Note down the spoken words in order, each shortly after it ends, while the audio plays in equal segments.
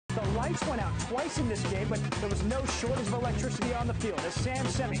lights went out twice in this game, but there was no shortage of electricity on the field as Sam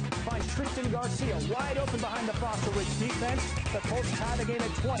Semi finds Tristan Garcia wide open behind the Fossil Ridge defense. The Colts tie the game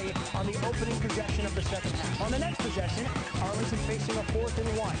at 20 on the opening possession of the second half. On the next possession, Arlington facing a 4th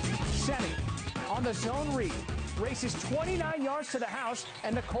and 1. Semi on the zone read races 29 yards to the house,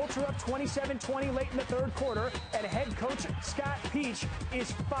 and the Colts are up 27-20 late in the third quarter, and head coach Scott Peach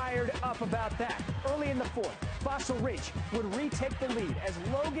is fired up about that. Early in the fourth, Fossil Ridge would retake the lead as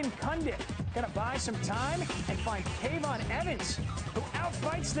Logan Cundiff gonna buy some time and find Kayvon Evans, who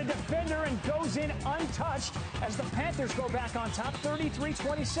outfights the defender and goes in untouched as the Panthers go back on top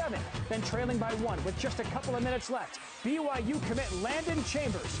 33-27, then trailing by 1 with just a couple of minutes left. BYU commit Landon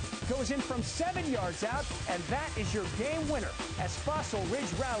Chambers goes in from 7 yards out, and that is your game winner as Fossil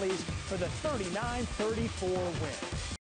Ridge rallies for the 39-34 win.